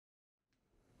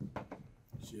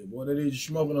Shit, boy, that is you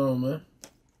smoking on, man.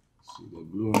 Shit,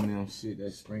 that blue and them shit,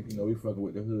 that sprinkle, you know, we fucking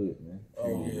with the hood, man.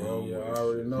 Oh yeah, I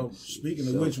already know. Speaking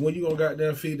of which, when you gonna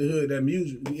goddamn feed the hood that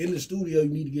music? In the studio, you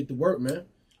need to get to work, man.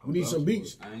 We need some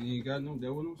beats. I ain't even got no,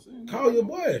 that what I'm saying. Call your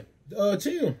boy,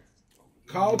 Tim.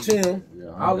 Call Tim.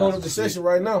 Yeah, I'll load up the session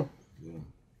right now. Yeah.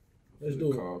 Let's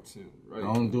do it. Call Tim, right?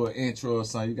 Don't do an intro or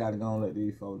something. You gotta go and let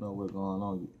these folks know what's going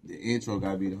on. The intro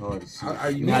gotta be the hardest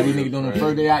shit. Now these niggas doing the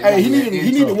first day out. Hey, he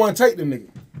need to one take the nigga.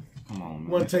 Come on,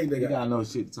 man. One take that guy. You gotta know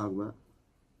shit to talk about.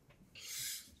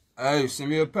 Hey,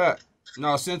 send me a pack.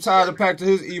 No, send Tyler the pack to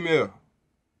his email.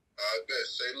 I bet.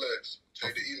 Say less.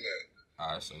 Take the email.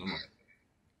 Alright, send them up.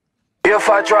 If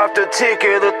I dropped a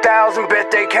ticket, 1,000,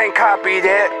 bet they can't copy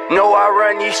that. No, I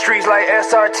run these streets like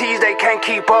SRTs, they can't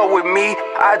keep up with me.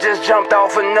 I just jumped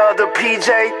off another PJ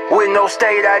with no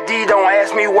state ID. Don't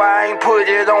ask me why I ain't put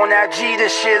it on IG. This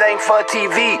shit ain't for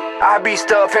TV. I be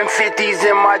stuffing 50s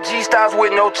in my G-Styles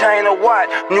with no chain or watch.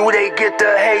 Knew they get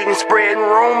the hating, spreading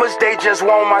rumors, they just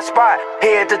want my spot.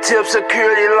 Had to tip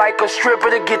security like a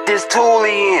stripper to get this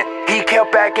toolie in. He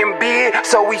kept acting big,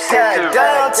 so we sent it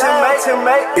down to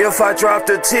make. If I dropped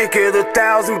a ticket,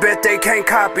 1,000, bet they can't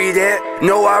copy that.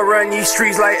 No, I run these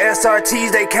streets like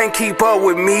SRTs, they can't keep up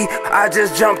with me. I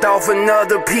just jumped off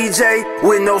another PJ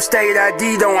with no state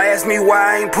ID. Don't ask me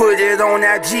why I ain't put it on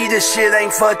IG. This shit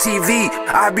ain't for TV.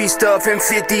 I be stuffing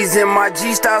 50s in my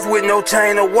G-Styles with no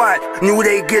chain or watch. Knew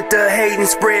they get the hating,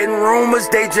 spreading rumors,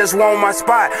 they just want my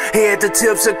spot. Had to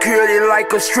tip security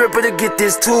like a stripper to get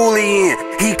this toolie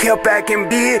in. He kept acting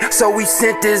big, so we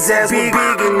sent his ass big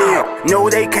in there. No,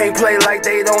 they can't play like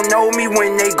they don't know me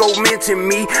when they go mention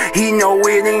me. He know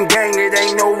it ain't gang, it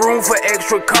ain't no room for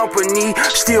extra company.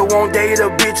 Still won't date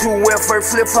a bitch who wear fur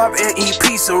flip-flop and eat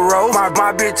pizza rolls.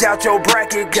 My bitch out your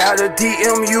bracket, gotta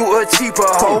DM you a cheaper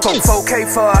hoe. 4K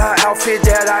for her outfit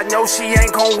that I know she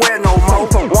ain't gon' wear no more.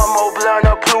 One more blunt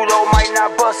of Pluto, might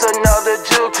not bust another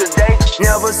jug today.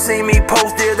 Never seen me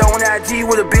posted on IG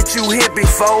with a bitch you hit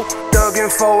before.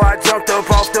 Thuggin' for I jumped up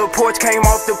off the porch, came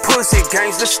off the pussy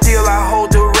gangster. Still I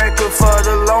hold the record for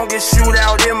the longest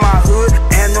shootout in my hood.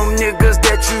 And them niggas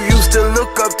that you used to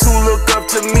look up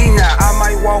to me now. I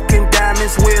might walk in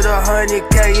diamonds with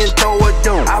 100K and throw a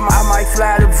doom. I might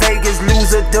fly to Vegas,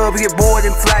 lose a W board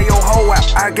and fly your hoe out.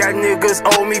 I got niggas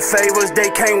owe me favors, they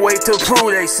can't wait to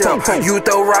prove they self. You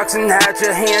throw rocks and hide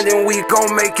your hand and we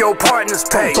gon' make your partners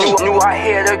pay. Knew I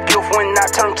had a gift when I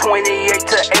turned 28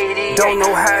 to 80. Don't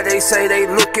know how they say they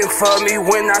looking for me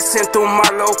when I sent through my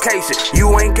location. You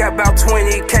ain't got about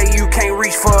 20K, you can't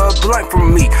reach for a blunt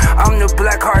from me. I'm the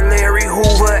Black Heart Larry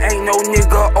Hoover, ain't no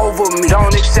nigga over me.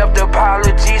 Don't accept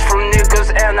apologies from niggas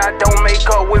and I don't make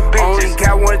up with bitches. Only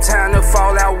got one time to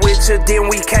fall out with you, then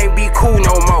we can't be cool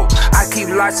no more. I keep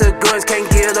lots of guns, can't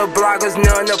get the bloggers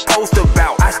none to post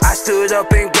about. I stood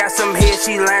up and got some head,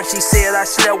 she lied, she said I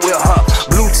slept with her.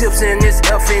 Blue tips in this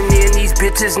effing in, these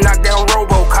bitches knock down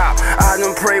Robocop. I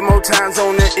done prayed more times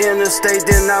on the interstate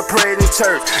than I prayed in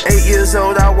church. 8 years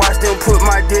old, I watched them put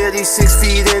my daddy 6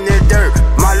 feet in the dirt.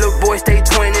 My little boy stayed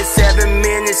 27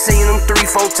 minutes, seen him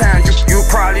 3-4 times. You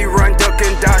probably run, duck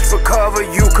and dodge for cover,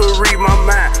 you could read my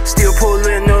mind. Still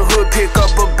pullin' the hood, pick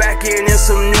up a back end and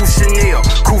some new Chanel.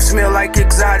 Cool smell like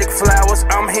exotic flowers,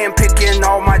 I'm hand picking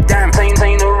all my diamonds.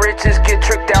 Ain't the richest get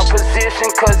tricked out position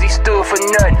cause he stood for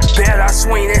nothing. Bet I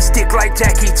swing that stick like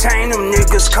Jackie Chan, them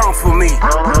niggas come for me.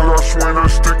 Bet I swing that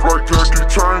stick like Jackie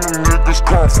Chan, them niggas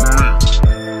come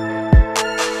for me.